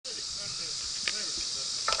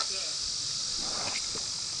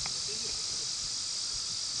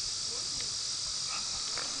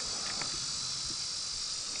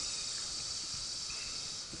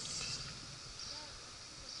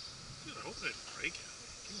Break?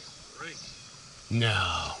 Give me a break.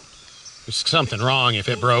 No. There's something wrong if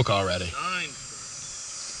it broke already. 9.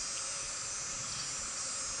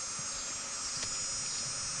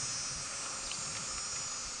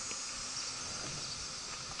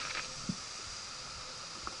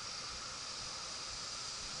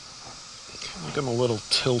 I think I'm a little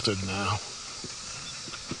tilted now.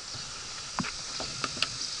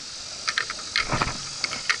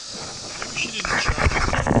 Maybe she didn't charge it.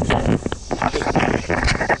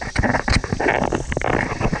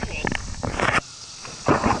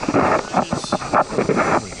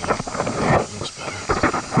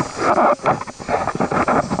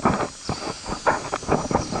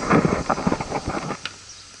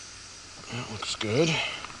 Good.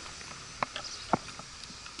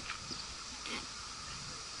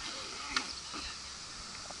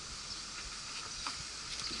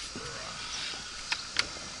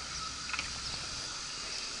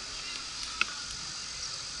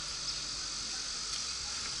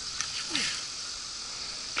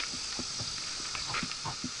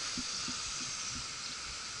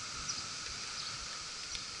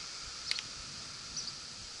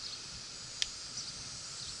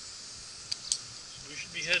 We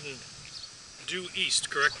should be heading due east,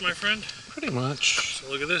 correct, my friend? Pretty much. So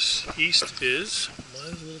look at this. East is,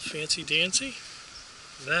 mine's a little fancy-dancy,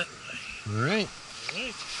 that way. All right. All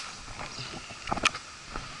right.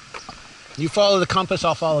 You follow the compass,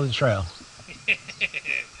 I'll follow the trail.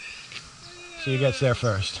 So you get there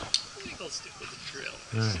first. I think I'll stick with the trail.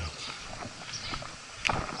 All right.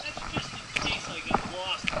 That's just in case I get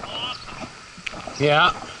lost off.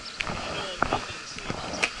 Yeah.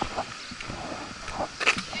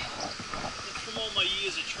 From all my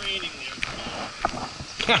years of training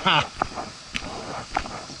there.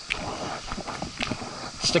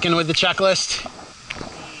 Sticking with the checklist.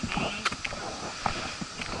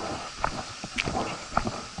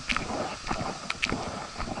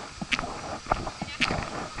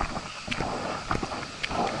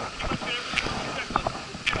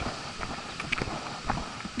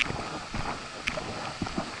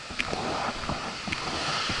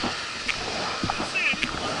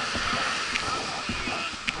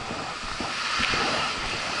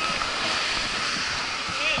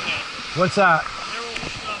 What's that?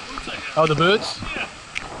 Oh, the boots? Yeah.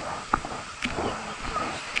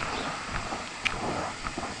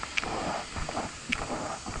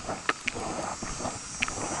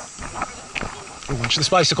 Watch this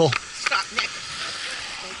bicycle. Stop, Nick.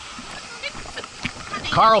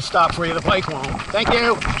 Car will stop for you, the bike won't. Thank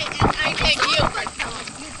you. I thank you.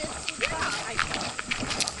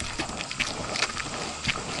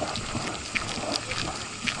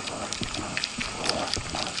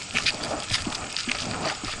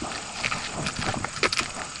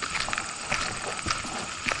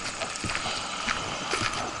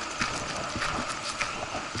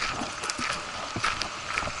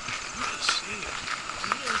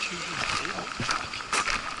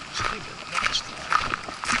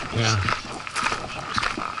 Yeah.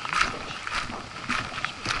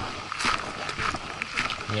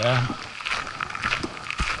 Yeah.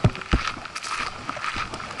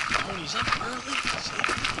 Tony's up early.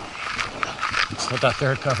 That's what that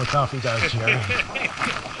third cup of coffee does, Jerry.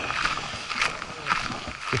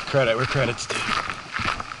 Give credit where credit's due.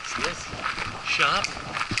 See this? Shop,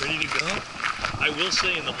 ready to go. I will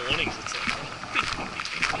say in the mornings it's like,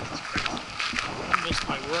 it's crazy. Most of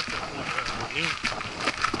my work around noon.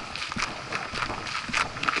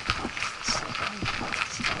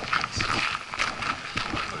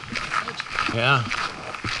 Yeah.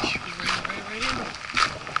 Should be right in.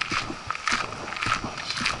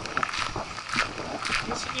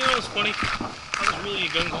 You know, it's funny. I was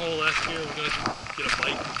really gung-ho last year. We're going to get a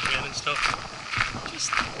bike and van and stuff.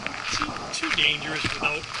 Just too dangerous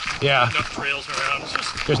without enough trails around. It's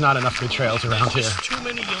just, there's not enough good trails around here. There's too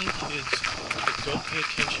many young kids that don't pay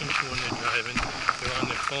attention to when they're driving. They're on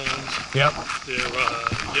their phones. Yep. They're,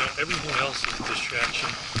 everything else is a distraction.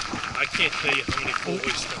 I can't tell you how many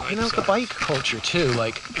boys die. You know, the bike culture too,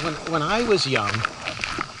 like when I was young,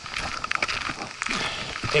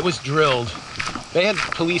 it was drilled. They had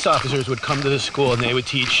police officers would come to the school and they would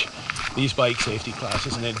teach these bike safety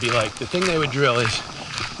classes, and it'd be like, the thing they would drill is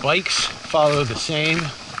bikes follow the same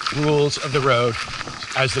rules of the road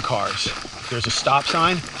as the cars. If there's a stop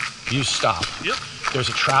sign, you stop. Yep. There's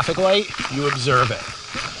a traffic light, you observe it.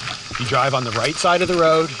 You drive on the right side of the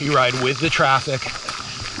road, you ride with the traffic.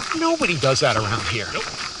 Nobody does that around here. Nope.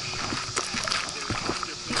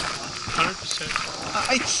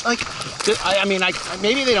 100%. It's like, I mean,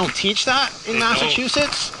 maybe they don't teach that in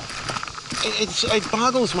Massachusetts, it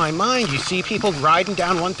boggles my mind. You see people riding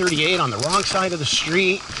down 138 on the wrong side of the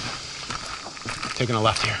street. Taking a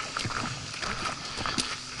left here.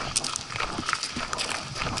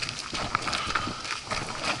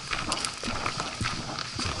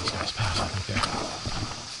 These guys pass, I think there.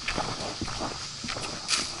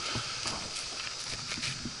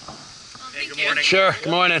 Hey, good morning. Sure,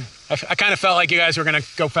 good morning. I kind of felt like you guys were going to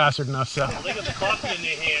go faster than us, so. They got the coffee in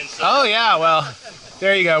their hands. So. Oh, yeah, well,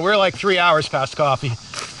 there you go. We're like 3 hours past coffee.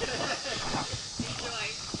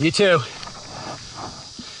 You too.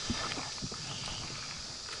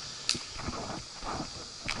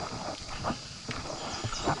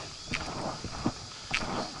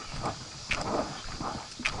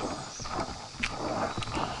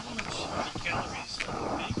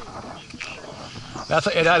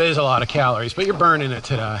 That is a lot of calories, but you're burning it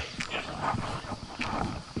today. Yeah.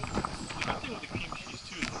 The good thing with the cream cheese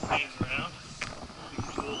too is it hangs around. You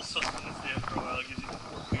can do a little sustenance there for a while. It gives you the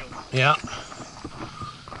full meal. Yeah.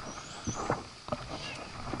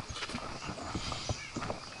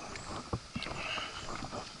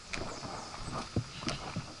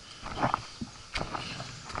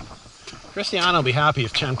 Christiana will be happy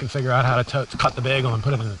if Chen can figure out how to cut the bagel and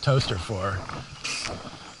put it in the toaster for her.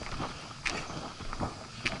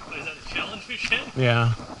 Is that a challenge for Shen?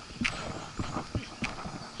 Yeah.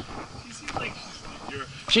 She seems like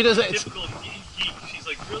She does it. typical geek. She's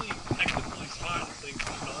like really technically smart and things,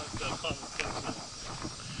 but not common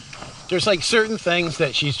sense. There's like certain things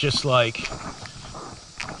that she's just like,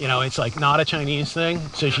 you know, it's like not a Chinese thing,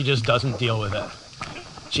 so she just doesn't deal with it.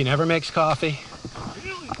 She never makes coffee.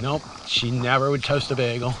 Really? Nope. She never would toast a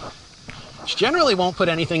bagel. She generally won't put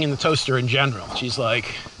anything in the toaster in general. She's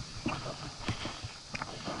like, You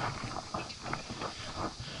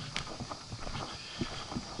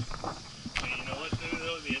know what,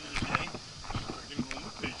 though, at the end of the day, we're going to go on the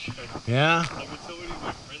paycheck. yeah. I can tell any of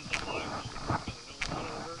my friends online because I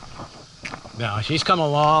don't want her. No, she's come a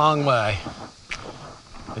long way.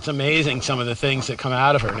 It's amazing some of the things that come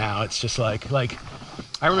out of her now. It's just like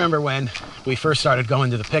I remember when we first started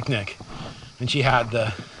going to the picnic and she had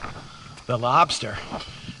the lobster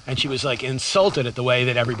and she was like insulted at the way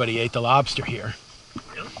that everybody ate the lobster here.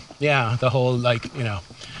 Really? Yeah, the whole like, you know,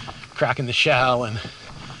 cracking the shell and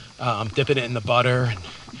dipping it in the butter. And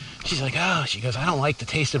she's like, oh, she goes, I don't like the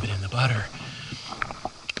taste of it in the butter.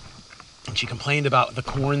 And she complained about the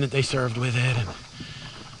corn that they served with it.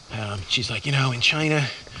 And she's like, you know, in China,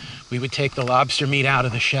 we would take the lobster meat out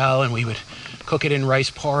of the shell and we would cook it in rice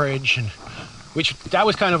porridge, and which that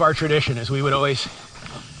was kind of our tradition, is we would always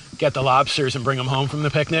get the lobsters and bring them home from the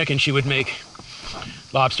picnic, and she would make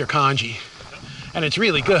lobster congee, and it's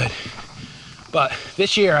really good. But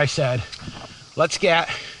this year I said, let's go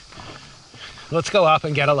up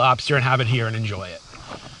and get a lobster and have it here and enjoy it.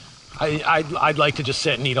 I'd like to just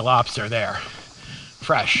sit and eat a lobster there,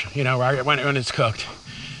 fresh, you know, right when it's cooked.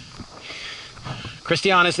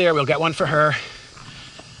 Christiana's there, we'll get one for her.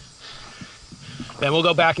 Then we'll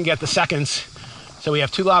go back and get the seconds. So we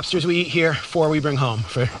have 2 lobsters we eat here, 4 we bring home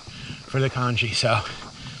for the congee. So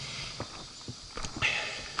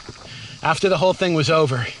after the whole thing was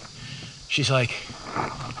over, she's like,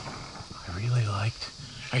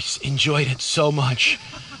 I just enjoyed it so much,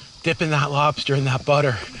 dipping that lobster in that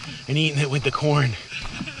butter and eating it with the corn.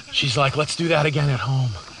 She's like, let's do that again at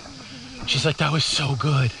home. She's like, that was so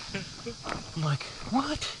good. I'm like,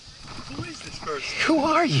 what? Who is this person? Who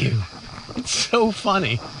are you? It's so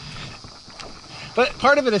funny. But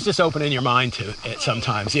part of it is just opening your mind to it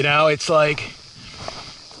sometimes, you know? It's like, I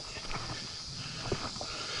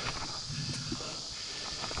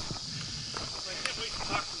can't wait to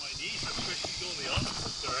talk to my niece. I'm sure she's going the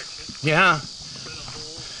opposite direction. yeah. It's been a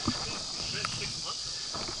whole 6 months.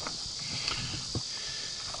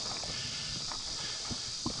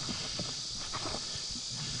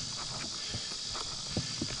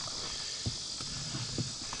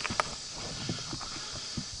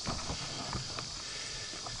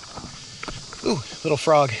 Ooh, little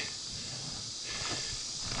frog.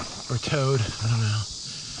 Or toad, I don't know.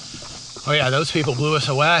 Oh yeah, those people blew us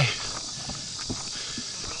away.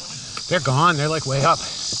 They're gone, they're like way up.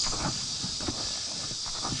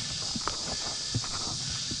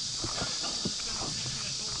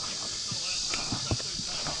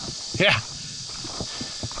 Yeah.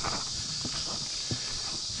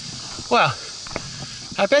 Well,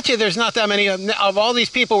 I bet you there's not that many of all these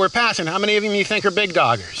people we're passing. How many of them you think are big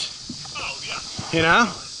doggers? Oh, yeah. You know?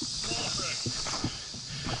 Small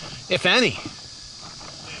fraction. If any.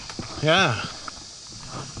 Yeah.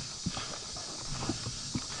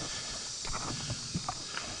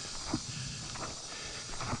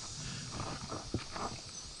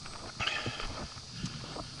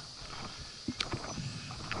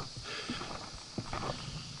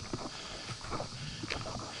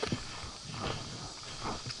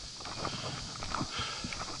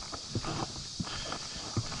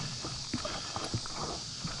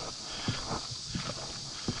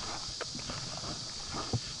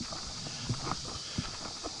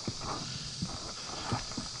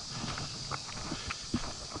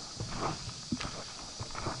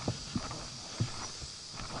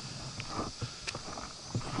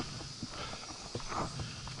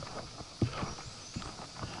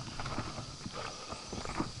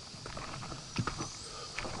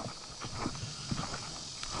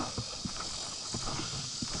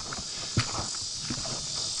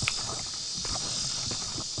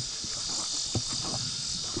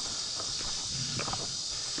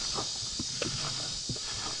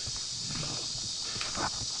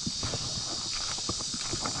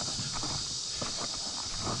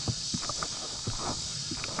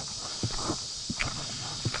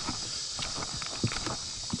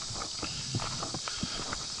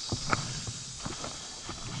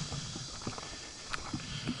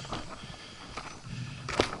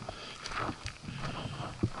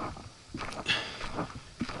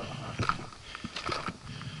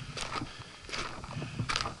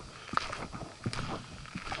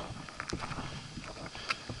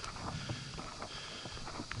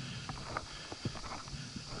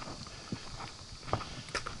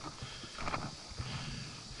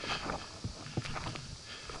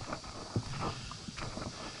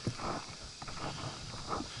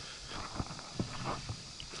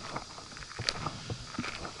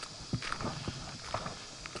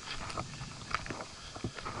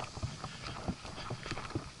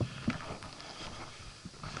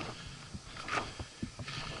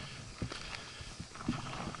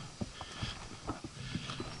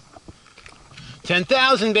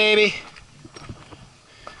 10,000, baby.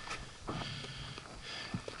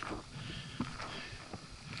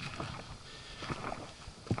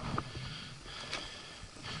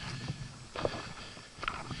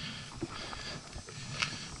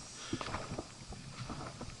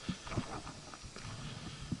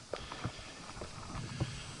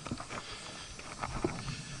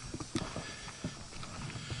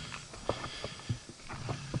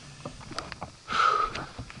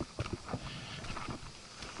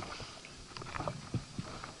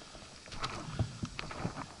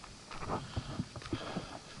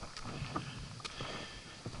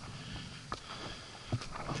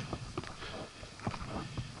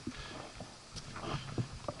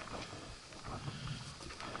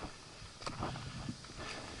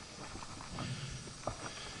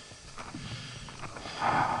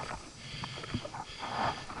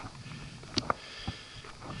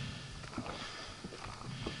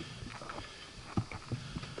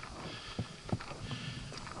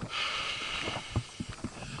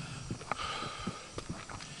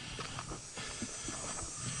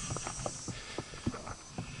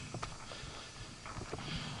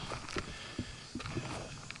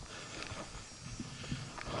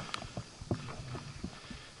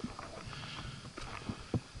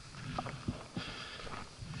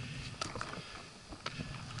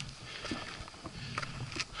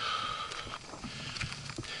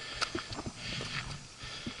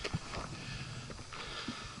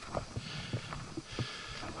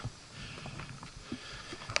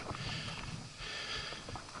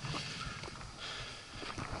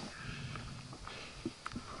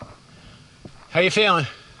 How you feeling?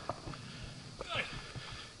 Good.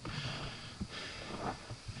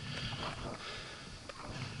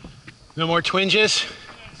 No more twinges? That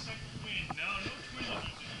second wind. No twinges, which is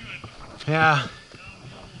good. Yeah.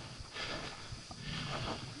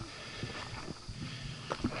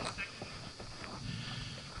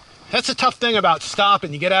 That's the tough thing about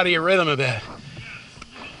stopping. You get out of your rhythm a bit.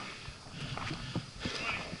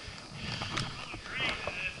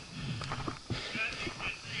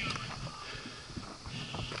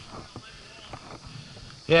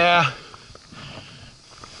 Yeah.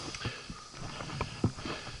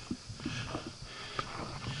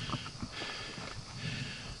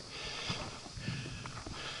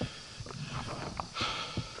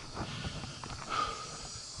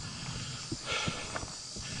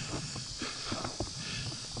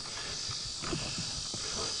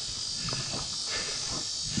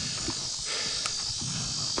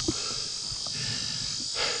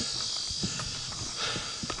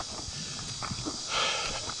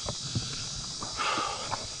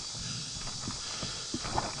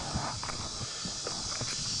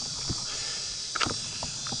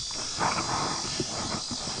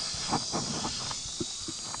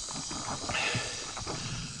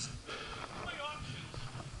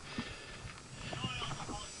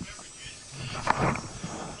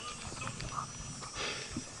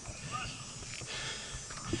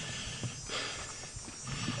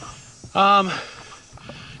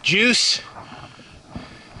 Juice.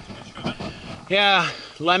 Yeah,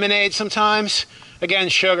 lemonade sometimes. Again,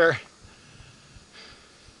 sugar.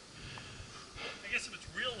 I guess if it's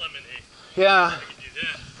real lemonade, Yeah. I can do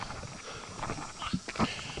that. As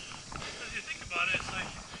you think about it, it's like...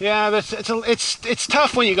 Yeah, it's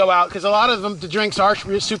tough when you go out because a lot of them, the drinks are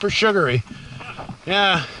super sugary.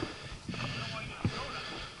 Yeah.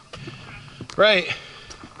 Right.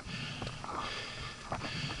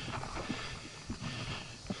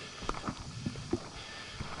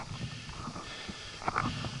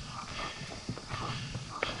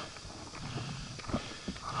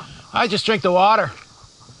 I just drink the water.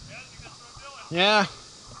 Yeah, I think that's what I'm doing. Yeah.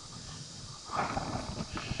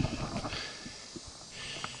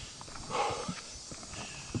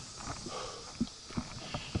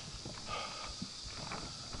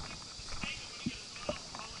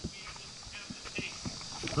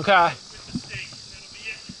 Okay. With the steak, and that'll be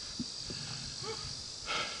it. Whew.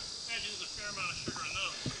 Imagine there's a fair amount of sugar in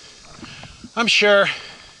those. I'm sure.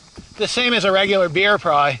 The same as a regular beer,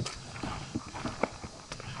 probably.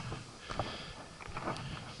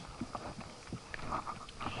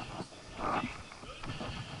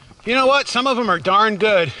 You know what? Some of them are darn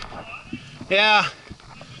good. Yeah.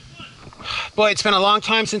 Boy, it's been a long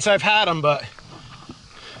time since I've had them, but...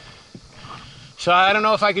 So I don't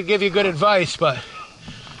know if I could give you good advice, but...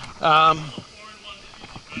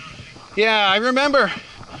 Yeah, I remember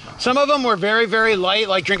some of them were very, very light,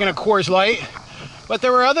 like drinking a Coors Light. But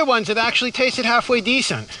there were other ones that actually tasted halfway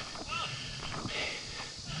decent.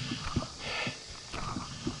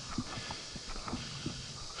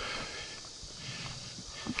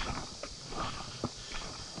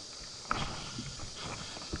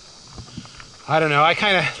 I don't know. I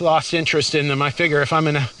kind of lost interest in them. I figure if I'm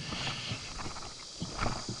gonna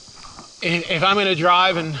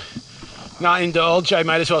drive and not indulge, I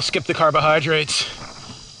might as well skip the carbohydrates.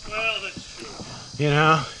 Well, that's true. You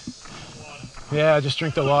know? Water. Yeah, just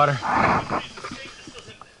drink the water.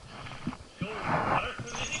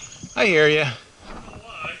 I hear you.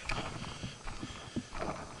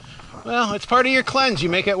 Well, it's part of your cleanse. You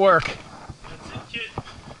make it work. That's it, kid.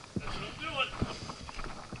 That's what I'm doing.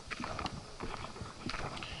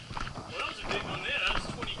 Well, that was a big one there. That was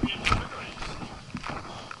 20 grams of sugar I used.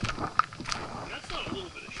 And that's not a little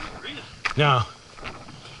bit of sugar either. No.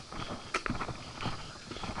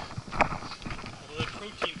 Although that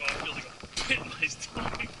protein bar feels like a pit in my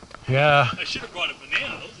stomach. Yeah. I should have brought a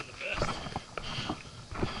banana. Those are the best.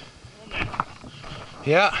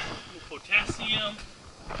 Yeah. A little potassium.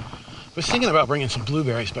 I was thinking about bringing some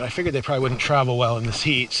blueberries, but I figured they probably wouldn't travel well in this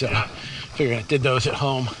heat, so I figured I did those at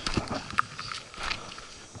home.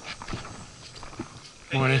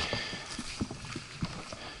 Morning.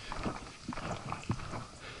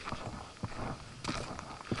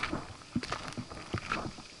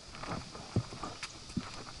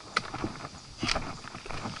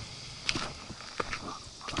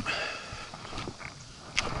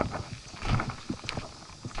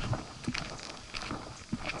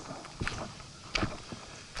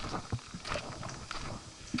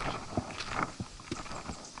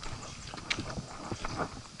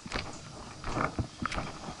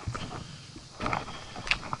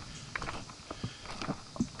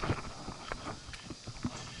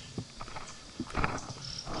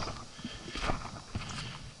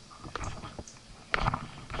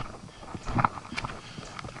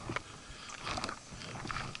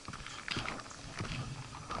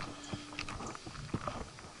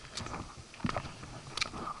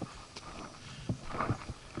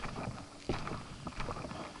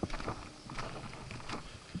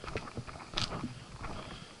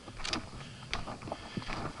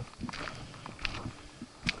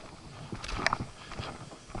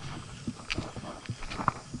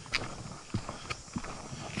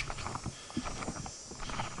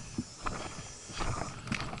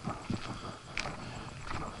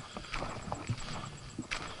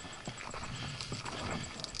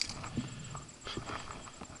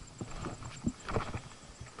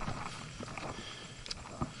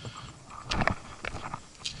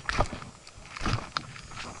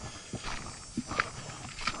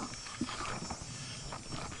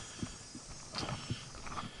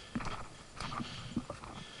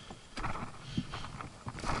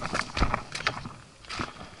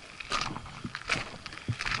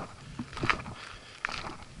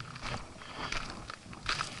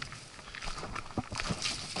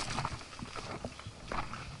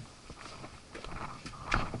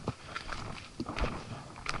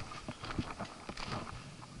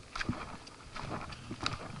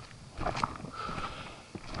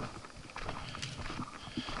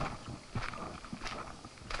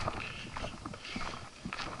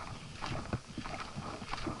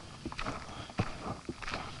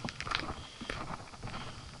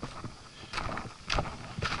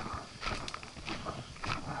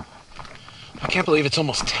 I can't believe it's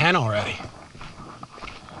almost 10 already.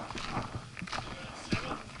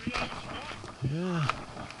 Yeah. An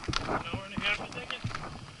hour and a half, you thinking?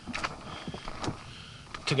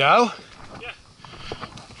 To go? Yeah.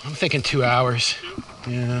 I'm thinking 2 hours.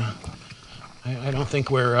 2? Yeah. I don't think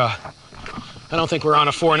we're on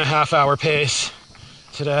a 4.5 hour pace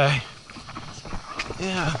today.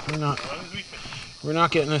 Yeah, As long as we finish. we're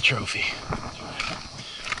not getting a trophy.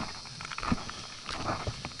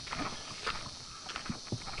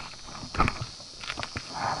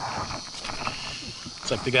 It's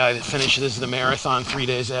like the guy that finishes the marathon 3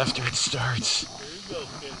 days after it starts. There you go,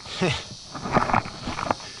 kid.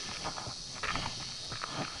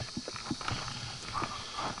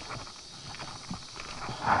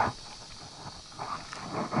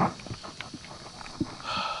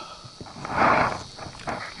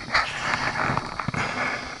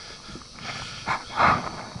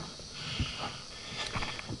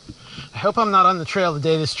 I hope I'm not on the trail the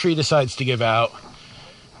day this tree decides to give out.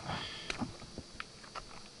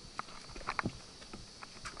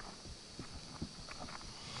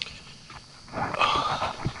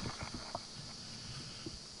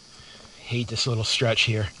 Hate this little stretch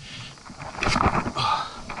here.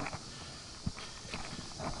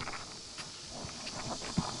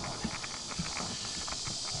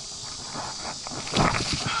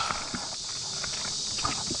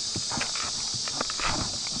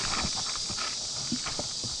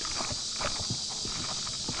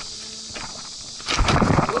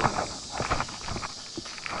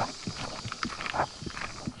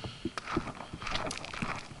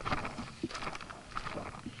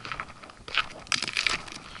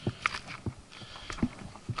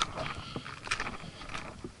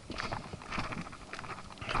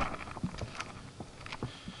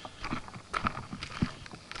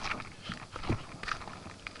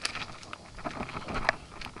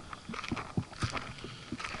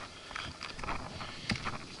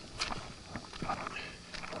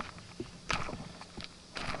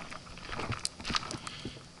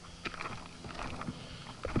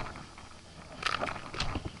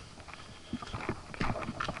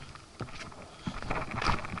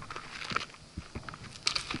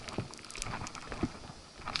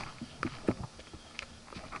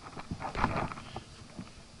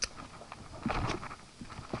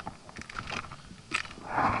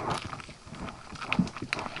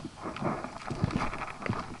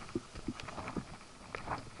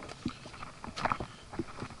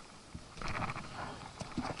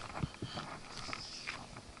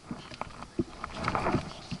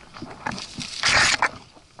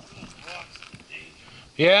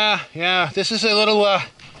 Yeah. This is a little,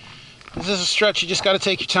 this is a stretch you just got to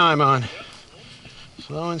take your time on.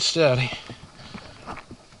 Slow and steady.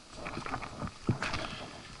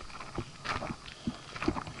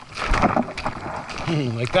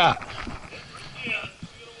 Like that. Yeah.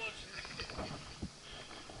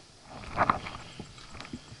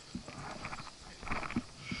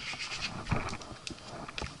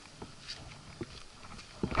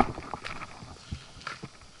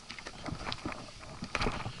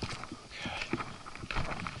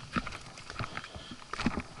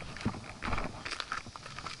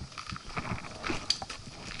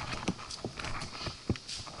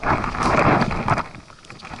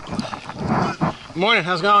 Morning,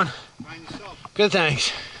 how's it going? Find yourself. Good,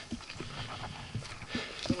 thanks.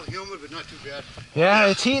 A little humid, but not too bad. Yeah,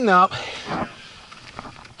 it's heating up.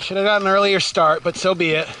 Should have got an earlier start, but so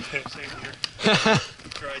be it. Same here.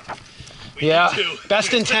 Tried to. We Yeah, did too.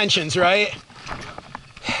 best intentions, right?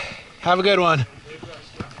 Have a good one.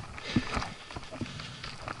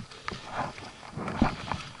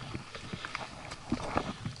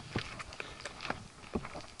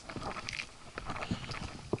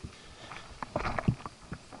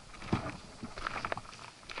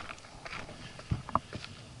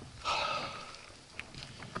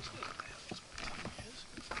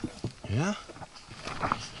 Yeah?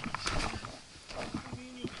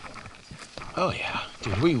 Oh yeah,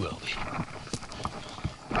 dude, we will be.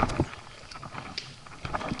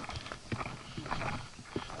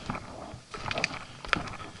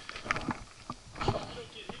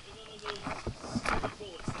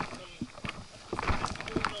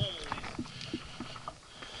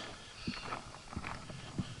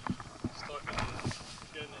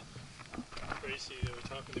 They were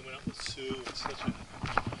talking, they went out with Sue. It's such a,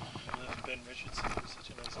 Ben Richardson, he was such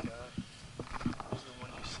a nice guy. Those are the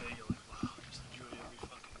ones you say, you're like, wow, just enjoy every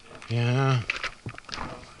fucking day. Yeah,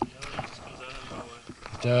 It just goes out of nowhere.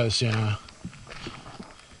 it does, yeah.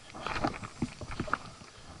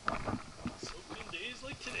 Soaked in days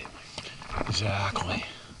like today. Exactly.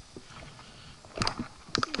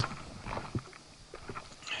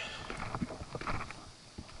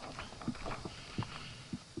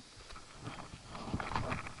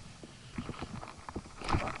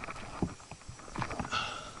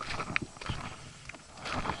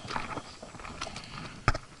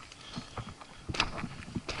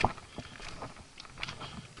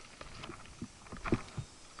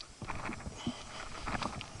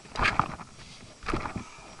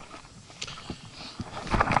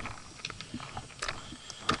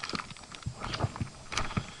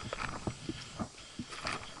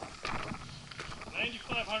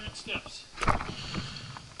 Steps.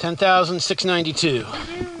 10,692. Yeah. And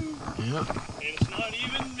it's not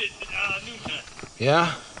even noontime.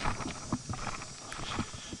 Yeah.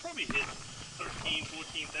 Probably hit 13,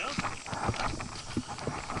 14,000.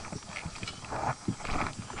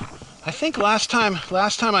 I think last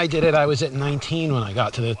time I did it, I was at 19 when I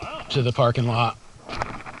got to the parking lot.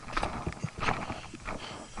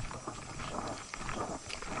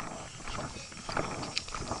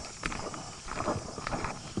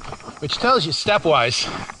 Which tells you, stepwise,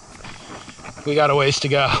 we got a ways to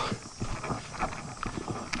go. Yeah,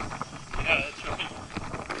 that's right.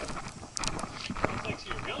 That's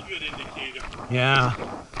actually a real good indicator. Yeah.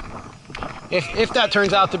 If that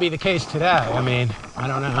turns out to be the case today, I mean, I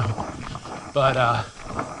don't know. But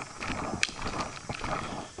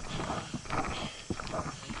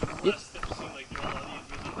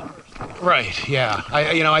right, yeah.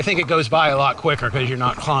 I think it goes by a lot quicker because you're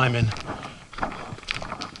not climbing.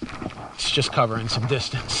 It's just covering some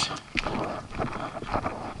distance.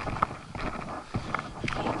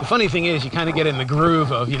 The funny thing is, you kind of get in the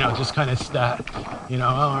groove of, just kind of that,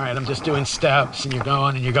 all right, I'm just doing steps, and you're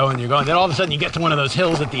going, and you're going, and you're going. Then all of a sudden you get to one of those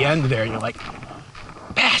hills at the end there, and you're like,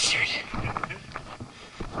 bastard.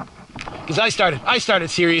 Because I started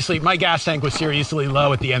seriously, my gas tank was seriously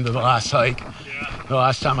low at the end of the last hike. Yeah. The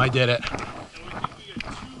last time I did it. And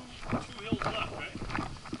we got two hills left,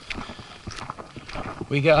 right?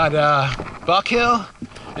 We got Buck Hill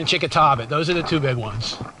and Chickatawbit. Those are the two big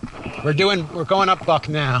ones. We're going up Buck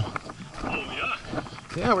now. Oh, yeah?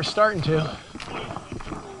 Yeah, we're starting to.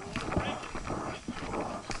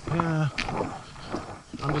 Yeah.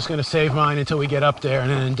 I'm just gonna save mine until we get up there and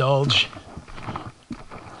then indulge. I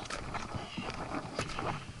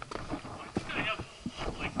think I have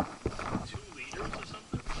like 2 liters or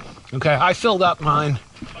something. Okay, I filled up mine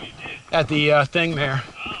Oh, you did? at the thing there.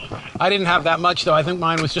 Oh, okay. I didn't have that much though. I think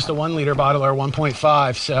mine was just a 1 liter bottle or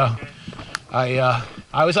 1.5. So Okay.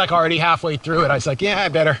 I was like already halfway through it. I was like, yeah, I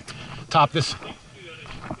better top this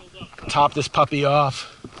puppy off.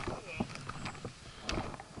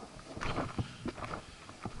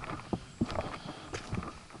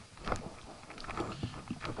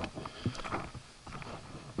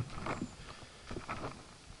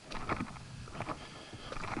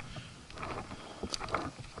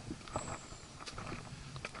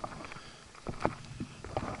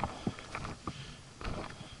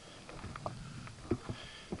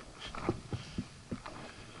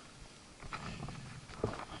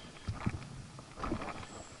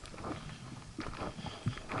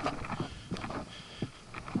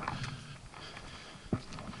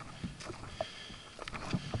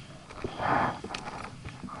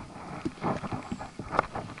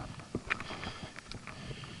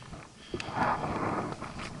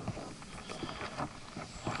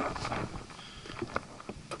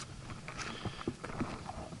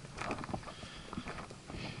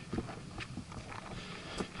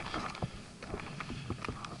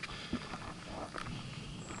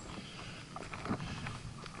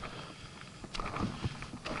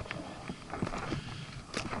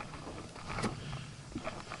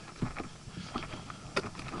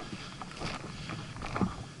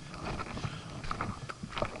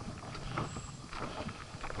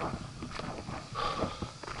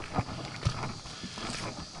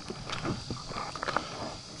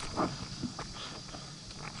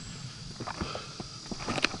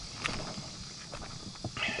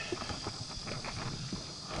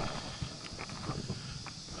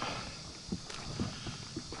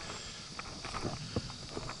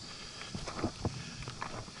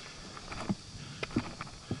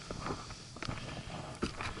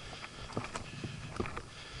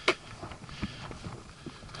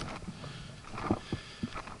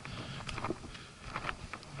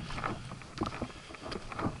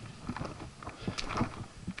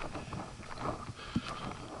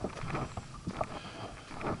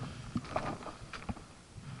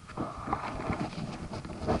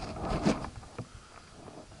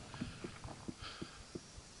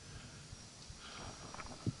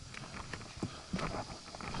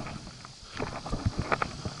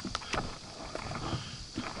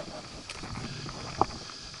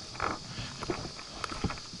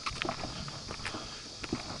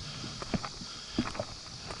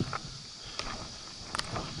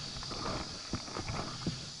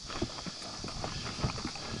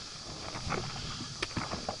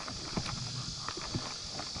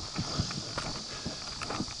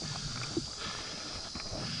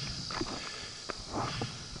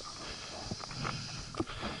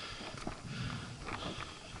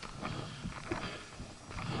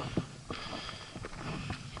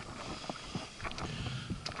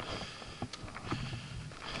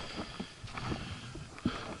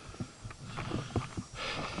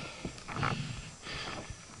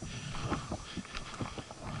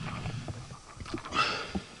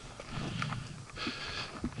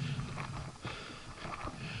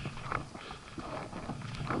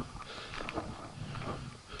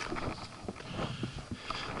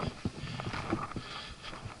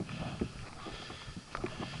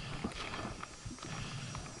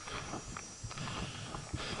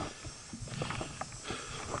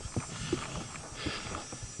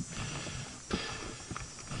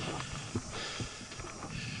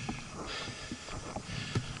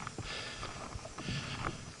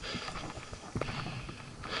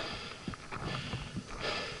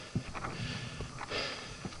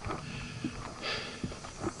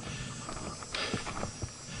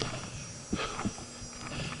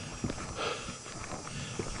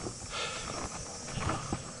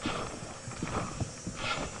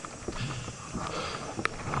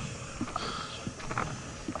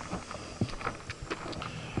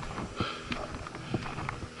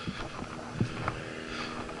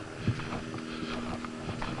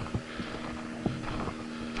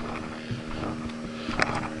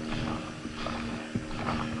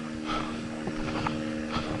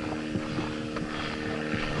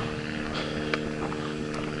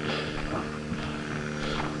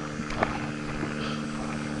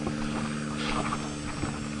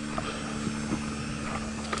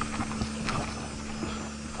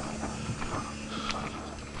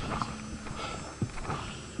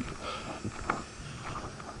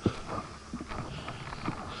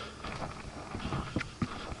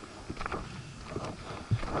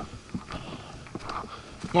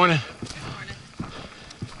 Morning.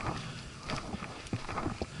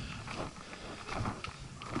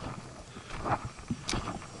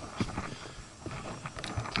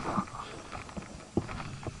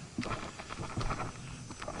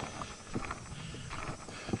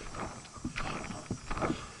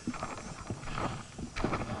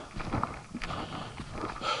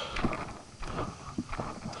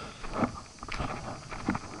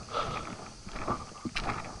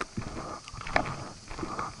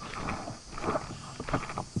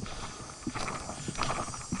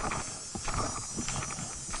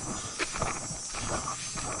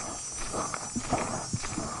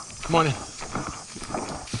 Morning.